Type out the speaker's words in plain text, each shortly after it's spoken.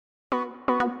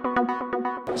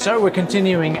So we're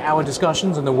continuing our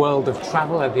discussions on the world of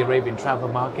travel at the Arabian Travel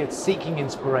Market, seeking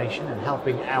inspiration and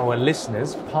helping our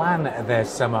listeners plan their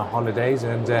summer holidays.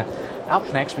 And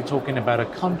up next, we're talking about a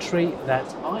country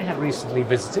that I have recently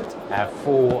visited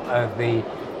for the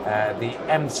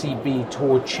MCB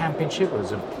Tour Championship. It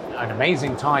was an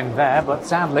amazing time there, but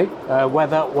sadly,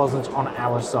 weather wasn't on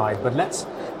our side. But let's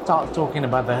start talking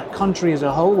about the country as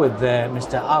a whole with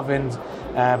Mr. Arvind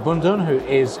Bundun, who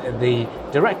is the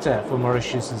director for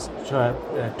Mauritius'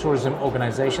 tourism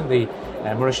organization, the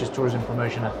Mauritius Tourism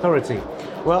Promotion Authority.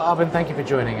 Well, Arvind, thank you for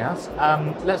joining us.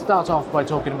 Let's start off by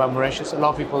talking about Mauritius. A lot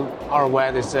of people are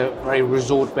aware this is a very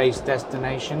resort-based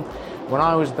destination. When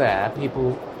I was there,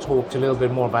 people talked a little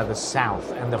bit more about the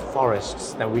south and the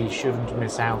forests that we shouldn't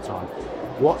miss out on.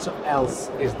 What else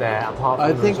is there apart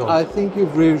from the resort? I think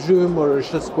you've resumed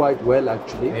Mauritius quite well,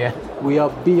 actually. Yeah. We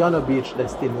are beyond a beach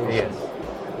destination. Yes.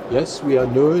 Yes, we are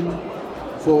known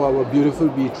for our beautiful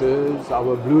beaches,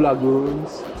 our blue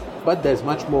lagoons, but there's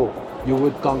much more. You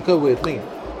would concur with me,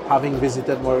 having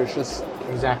visited Mauritius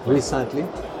Exactly. recently.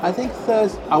 I think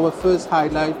our first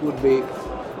highlight would be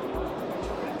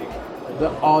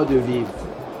the art de vivre.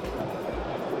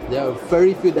 There are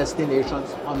very few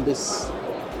destinations on this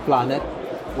planet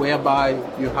whereby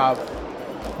you have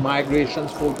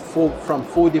migrations from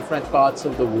four different parts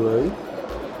of the world,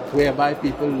 whereby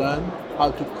people learn how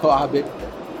to cohabit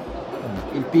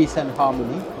in peace and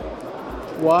harmony,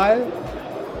 while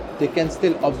they can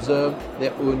still observe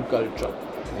their own culture.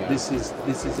 Yeah. This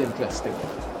is interesting.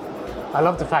 I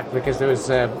love the fact because there was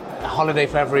a holiday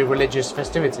for every religious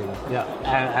festivity. Yeah.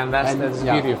 And that's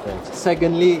the beauty of it.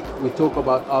 Secondly, we talk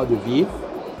about art de vivre,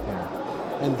 Yeah.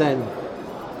 and then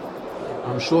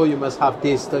I'm sure you must have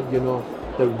tasted,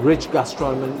 the rich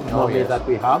gastronomy yes. that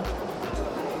we have.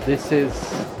 This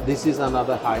is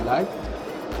another highlight.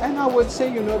 And I would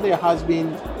say, there has been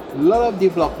a lot of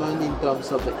development in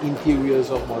terms of the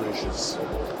interiors of Mauritius.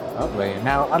 Lovely.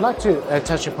 Now, I'd like to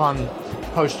touch upon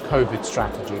post-COVID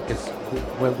strategy, because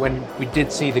when we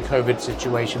did see the COVID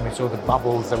situation, we saw the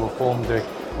bubbles that were formed, the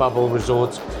bubble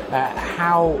resorts.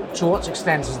 To what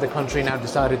extent has the country now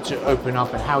decided to open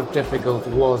up, and how difficult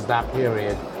was that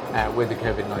period with the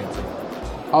COVID-19?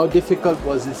 How difficult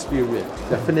was this period?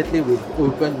 Definitely we've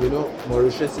opened,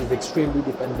 Mauritius is extremely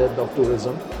dependent of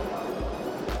tourism.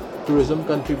 Tourism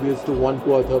contributes to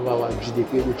 1/4 of our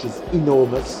GDP, which is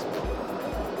enormous.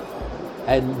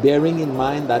 And bearing in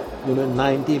mind that,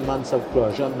 19 months of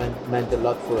closure meant a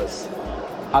lot for us.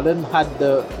 Hadn't had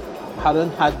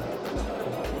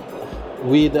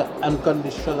with the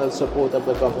unconditional support of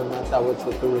the government towards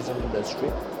the tourism industry,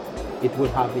 it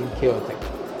would have been chaotic.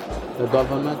 The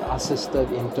government assisted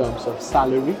in terms of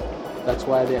salary. That's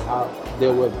why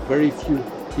there were very few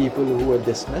people who were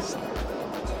dismissed.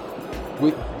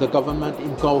 The government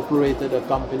incorporated a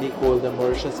company called the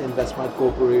Mauritius Investment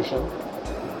Corporation,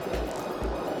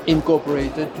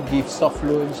 incorporated to give soft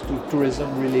loans to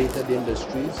tourism-related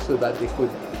industries so that they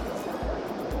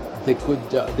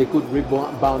could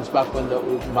bounce back when the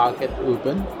market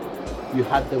opened. You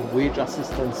had the wage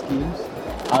assistance schemes.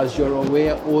 As you're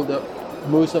aware,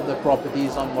 most of the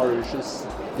properties on Mauritius,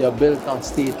 they are built on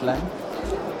state land.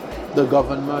 The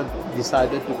government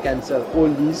decided to cancel all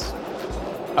lease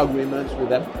agreements with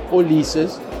them, all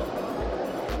leases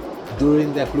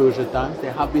during their closure times.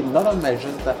 There have been a lot of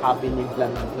measures that have been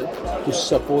implemented to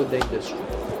support the industry.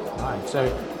 Right. So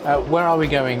where are we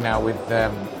going now with,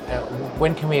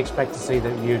 when can we expect to see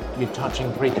that you're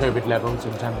touching pre-COVID levels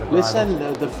in terms of Listen,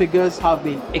 the figures have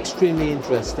been extremely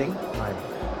interesting. Right.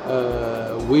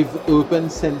 We've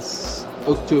opened since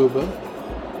October,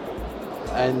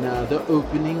 and the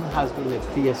opening has been a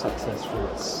clear success for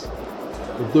us.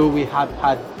 Though we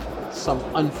had some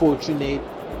unfortunate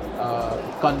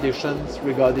conditions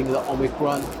regarding the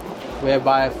Omicron,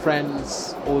 whereby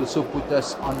friends also put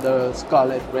us on the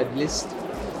scarlet red list.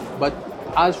 But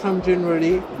as from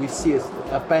January, we see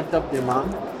a pent-up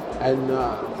demand, and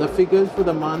the figures for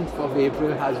the month of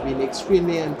April has been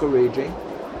extremely encouraging.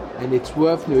 And it's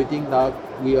worth noting that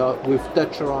we've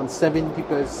touched around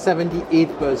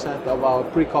 78% of our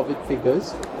pre-COVID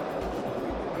figures,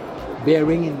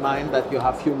 bearing in mind that you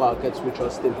have few markets which are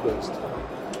still closed.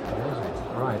 Amazing.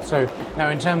 Right. So now,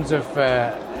 in terms of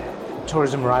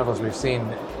tourism arrivals, we've seen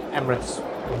Emirates.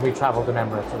 When we travelled in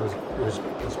Emirates, it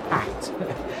was packed.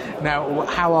 Now,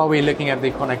 how are we looking at the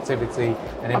connectivity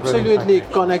and improving Absolutely,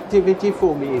 package? connectivity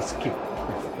for me is key,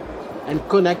 and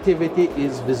connectivity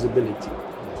is visibility.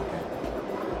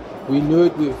 We know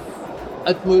it with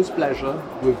utmost pleasure,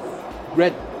 with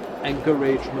great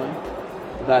encouragement,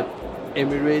 that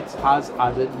Emirates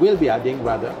will be adding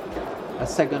a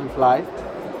second flight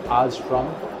as from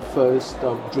 1st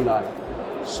of July.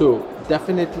 So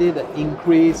definitely the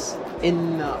increase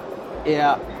in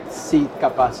air seat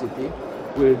capacity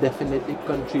will definitely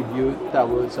contribute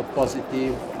towards a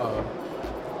positive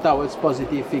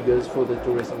figures for the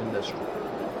tourism industry.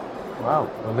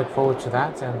 Well, we'll look forward to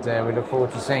that, and we look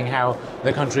forward to seeing how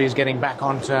the country is getting back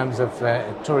on terms of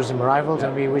tourism arrivals,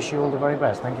 and we wish you all the very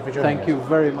best. Thank you for joining us. Thank you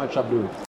very much, Abdul.